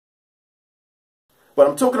Well,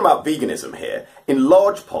 I'm talking about veganism here. In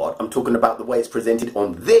large part, I'm talking about the way it's presented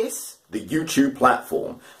on this, the YouTube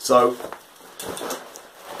platform. So,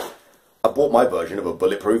 I bought my version of a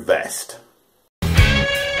bulletproof vest.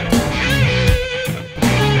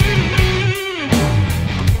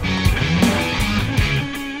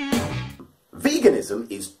 Veganism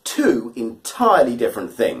is two entirely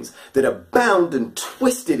different things that are bound and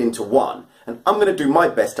twisted into one, and I'm going to do my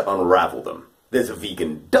best to unravel them. There's a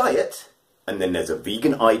vegan diet, and then there's a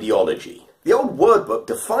vegan ideology. The old word book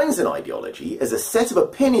defines an ideology as a set of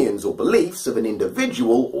opinions or beliefs of an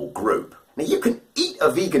individual or group. Now, you can eat a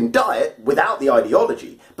vegan diet without the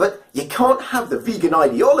ideology, but you can't have the vegan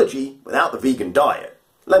ideology without the vegan diet.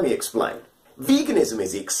 Let me explain. Veganism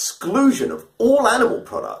is the exclusion of all animal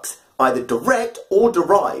products, either direct or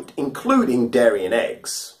derived, including dairy and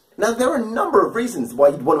eggs. Now, there are a number of reasons why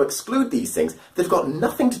you'd want to exclude these things that have got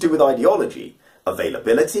nothing to do with ideology: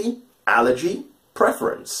 availability, allergy,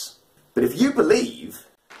 preference. But if you believe,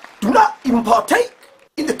 do not even partake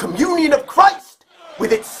in the communion of Christ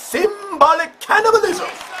with its symbolic cannibalism,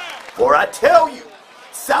 for I tell you,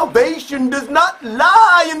 salvation does not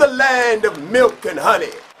lie in the land of milk and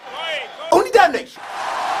honey, only damnation,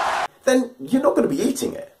 then you're not going to be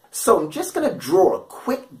eating it. So I'm just going to draw a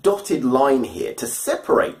quick dotted line here to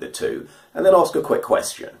separate the two and then ask a quick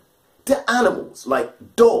question. Do animals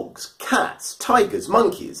like dogs, cats, tigers,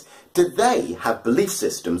 monkeys, do they have belief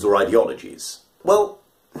systems or ideologies? Well,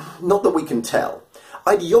 not that we can tell.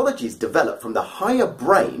 Ideologies develop from the higher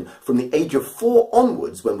brain from the age of 4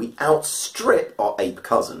 onwards, when we outstrip our ape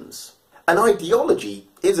cousins. An ideology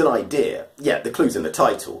is an idea. Yeah, the clue's in the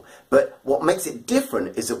title. But what makes it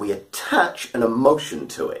different is that we attach an emotion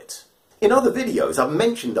to it. In other videos, I've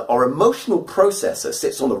mentioned that our emotional processor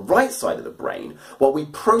sits on the right side of the brain, while we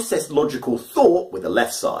process logical thought with the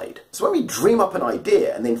left side. So when we dream up an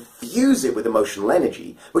idea and then fuse it with emotional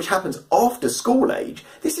energy, which happens after school age,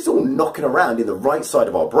 this is all knocking around in the right side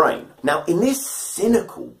of our brain. Now, in this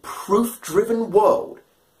cynical, proof-driven world,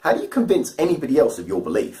 how do you convince anybody else of your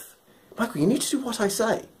belief? Michael, you need to do what I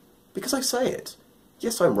say, because I say it.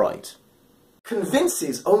 Yes, I'm right.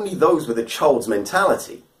 Convinces only those with a child's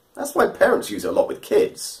mentality. That's why parents use it a lot with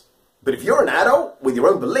kids. But if you're an adult with your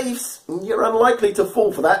own beliefs, you're unlikely to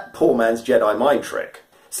fall for that poor man's Jedi mind trick.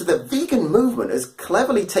 So the vegan movement has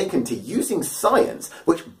cleverly taken to using science,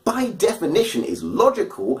 which by definition is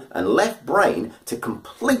logical and left brain, to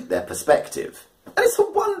complete their perspective. And it's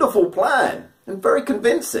a wonderful plan, and very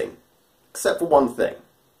convincing. Except for one thing.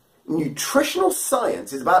 Nutritional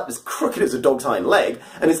science is about as crooked as a dog's hind leg,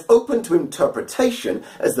 and is open to interpretation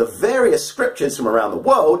as the various scriptures from around the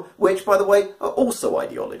world, which, by the way, are also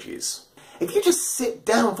ideologies. If you just sit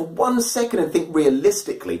down for 1 second and think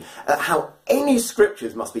realistically at how any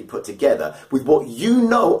scriptures must be put together with what you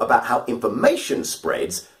know about how information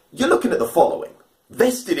spreads, you're looking at the following: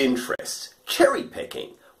 vested interests, cherry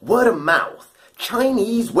picking, word of mouth,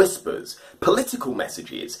 Chinese whispers, political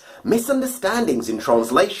messages, misunderstandings in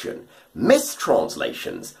translation,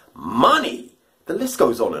 mistranslations, money. The list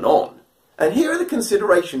goes on and on. And here are the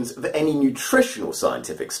considerations of any nutritional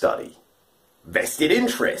scientific study. Vested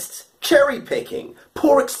interests, cherry picking,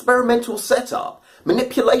 poor experimental setup,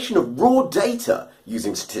 manipulation of raw data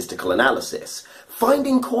using statistical analysis,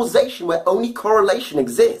 finding causation where only correlation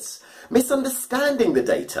exists, misunderstanding the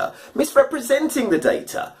data, misrepresenting the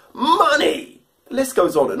data, money. The list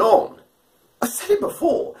goes on and on. I said it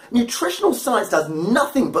before, nutritional science does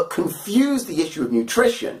nothing but confuse the issue of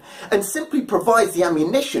nutrition, and simply provides the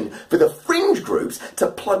ammunition for the fringe groups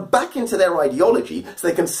to plug back into their ideology so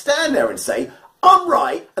they can stand there and say, I'm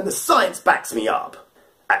right and the science backs me up.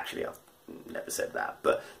 Actually, I've never said that,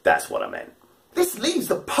 but that's what I meant. This leaves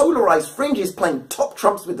the polarised fringes playing top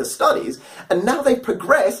trumps with the studies, and now they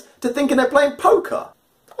progress to thinking they're playing poker.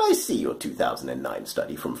 I see your 2009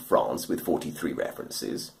 study from France with 43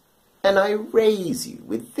 references, and I raise you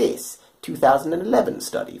with this 2011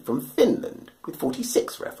 study from Finland with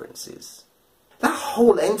 46 references. That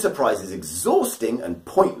whole enterprise is exhausting and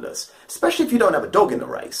pointless, especially if you don't have a dog in the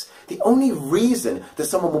race. The only reason that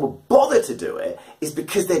someone will bother to do it is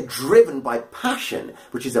because they're driven by passion,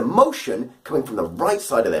 which is emotion coming from the right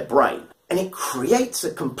side of their brain. And it creates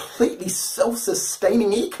a completely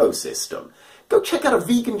self-sustaining ecosystem. Go check out a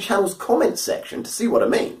vegan channel's comment section to see what I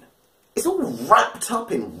mean. It's all wrapped up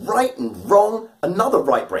in right and wrong, another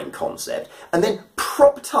right brain concept, and then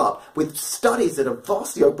propped up with studies that are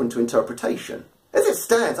vastly open to interpretation. As it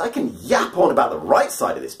stands, I can yap on about the right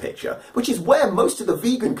side of this picture, which is where most of the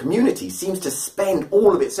vegan community seems to spend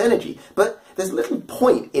all of its energy, but there's little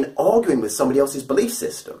point in arguing with somebody else's belief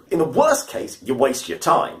system. In the worst case, you waste your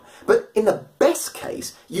time, but in the best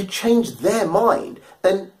case, you change their mind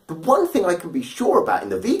And the one thing I can be sure about in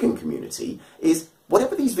the vegan community is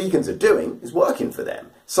whatever these vegans are doing is working for them.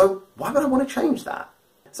 So why would I want to change that?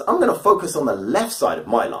 So I'm going to focus on the left side of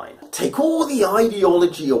my line. Take all the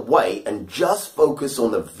ideology away and just focus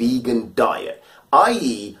on the vegan diet,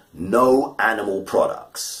 i.e. no animal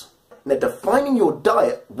products. Now, defining your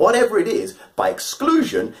diet, whatever it is, by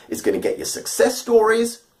exclusion is going to get your success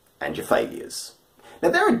stories and your failures. Now,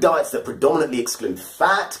 there are diets that predominantly exclude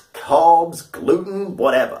fat, carbs, gluten,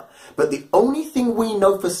 whatever. But the only thing we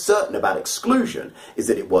know for certain about exclusion is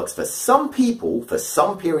that it works for some people for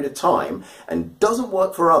some period of time and doesn't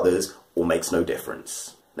work for others or makes no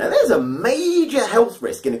difference. Now, there's a major health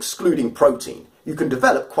risk in excluding protein. You can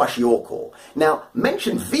develop kwashiorkor. Now,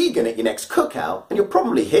 mention vegan at your next cookout and you'll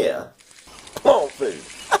probably hear, plant food.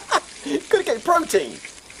 Gotta get protein.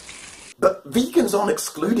 But vegans aren't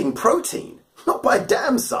excluding protein. Not by a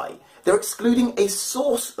damn sight. They're excluding a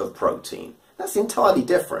source of protein. That's entirely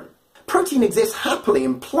different. Protein exists happily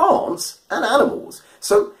in plants and animals.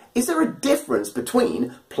 So is there a difference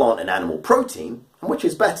between plant and animal protein, and which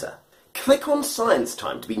is better? Click on Science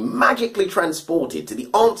Time to be magically transported to the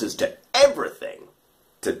answers to everything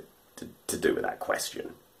to do with that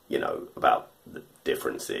question. You know, about the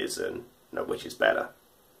differences and which is better.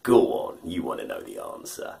 Go on, you want to know the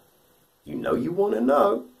answer. You know you want to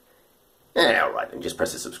know. Alright then, just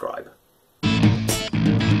press the subscribe.